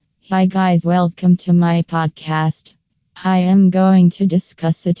Hi, guys, welcome to my podcast. I am going to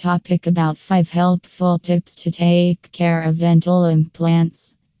discuss a topic about 5 helpful tips to take care of dental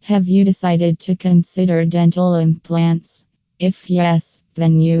implants. Have you decided to consider dental implants? If yes,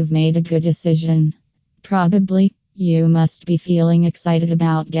 then you've made a good decision. Probably, you must be feeling excited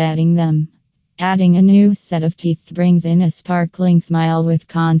about getting them. Adding a new set of teeth brings in a sparkling smile with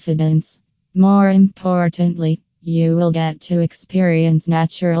confidence. More importantly, you will get to experience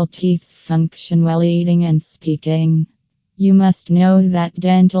natural teeth function while eating and speaking. You must know that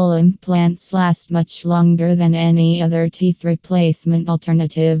dental implants last much longer than any other teeth replacement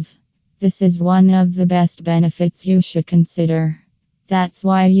alternative. This is one of the best benefits you should consider. That's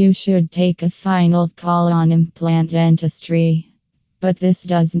why you should take a final call on implant dentistry. But this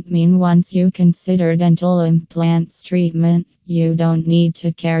doesn't mean once you consider dental implants treatment, you don't need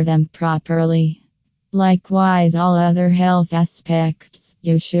to care them properly. Likewise, all other health aspects,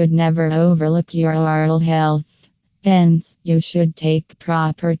 you should never overlook your oral health. Hence, you should take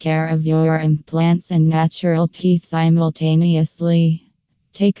proper care of your implants and natural teeth simultaneously.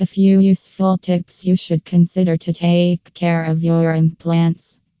 Take a few useful tips you should consider to take care of your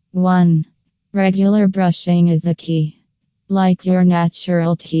implants. 1. Regular brushing is a key. Like your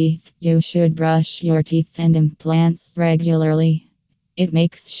natural teeth, you should brush your teeth and implants regularly. It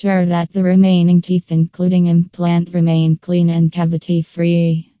makes sure that the remaining teeth, including implant, remain clean and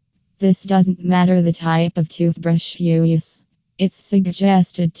cavity-free. This doesn't matter the type of toothbrush you use. It's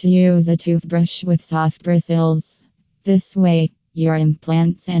suggested to use a toothbrush with soft bristles. This way, your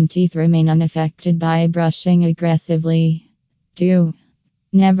implants and teeth remain unaffected by brushing aggressively. 2.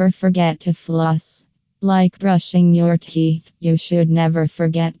 Never forget to floss. Like brushing your teeth, you should never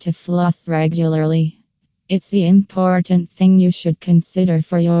forget to floss regularly. It's the important thing you should consider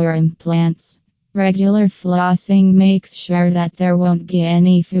for your implants. Regular flossing makes sure that there won't be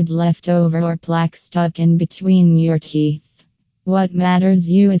any food left over or plaque stuck in between your teeth. What matters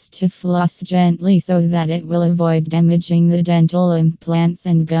you is to floss gently so that it will avoid damaging the dental implants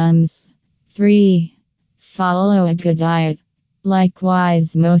and gums. 3. Follow a good diet.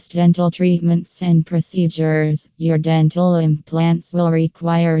 Likewise, most dental treatments and procedures, your dental implants will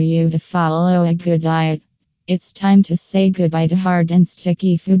require you to follow a good diet. It's time to say goodbye to hard and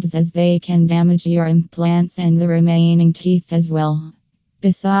sticky foods as they can damage your implants and the remaining teeth as well.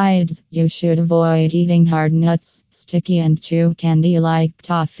 Besides, you should avoid eating hard nuts, sticky and chew candy like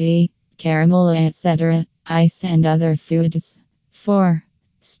toffee, caramel, etc., ice and other foods. 4.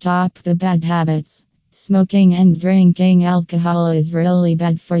 Stop the bad habits. Smoking and drinking alcohol is really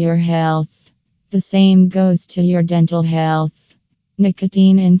bad for your health. The same goes to your dental health.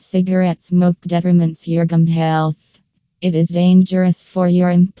 Nicotine in cigarette smoke detriments your gum health. It is dangerous for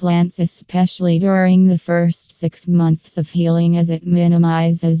your implants, especially during the first 6 months of healing, as it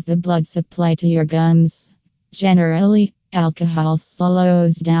minimizes the blood supply to your gums. Generally, alcohol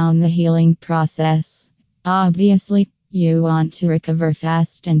slows down the healing process. Obviously, you want to recover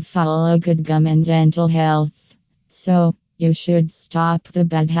fast and follow good gum and dental health. So, you should stop the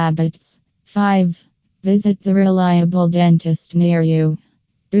bad habits. 5. Visit the reliable dentist near you.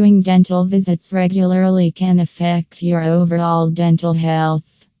 Doing dental visits regularly can affect your overall dental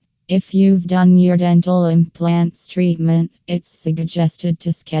health. If you've done your dental implants treatment, it's suggested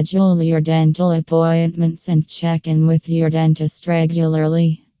to schedule your dental appointments and check in with your dentist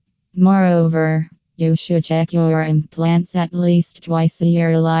regularly. Moreover, you should check your implants at least twice a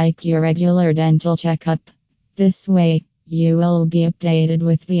year, like your regular dental checkup. This way, you will be updated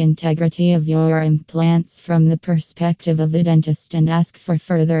with the integrity of your implants from the perspective of the dentist and ask for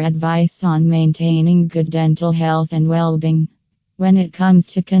further advice on maintaining good dental health and well-being. When it comes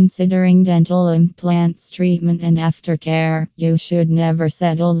to considering dental implants treatment and aftercare, you should never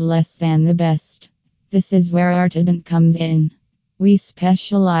settle less than the best. This is where Artedent comes in. We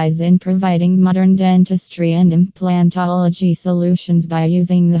specialize in providing modern dentistry and implantology solutions by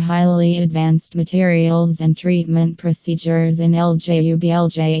using the highly advanced materials and treatment procedures in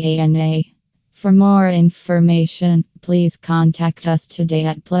LJUBLJANA. For more information, please contact us today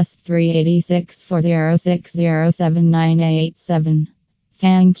at +386 40607987.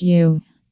 Thank you.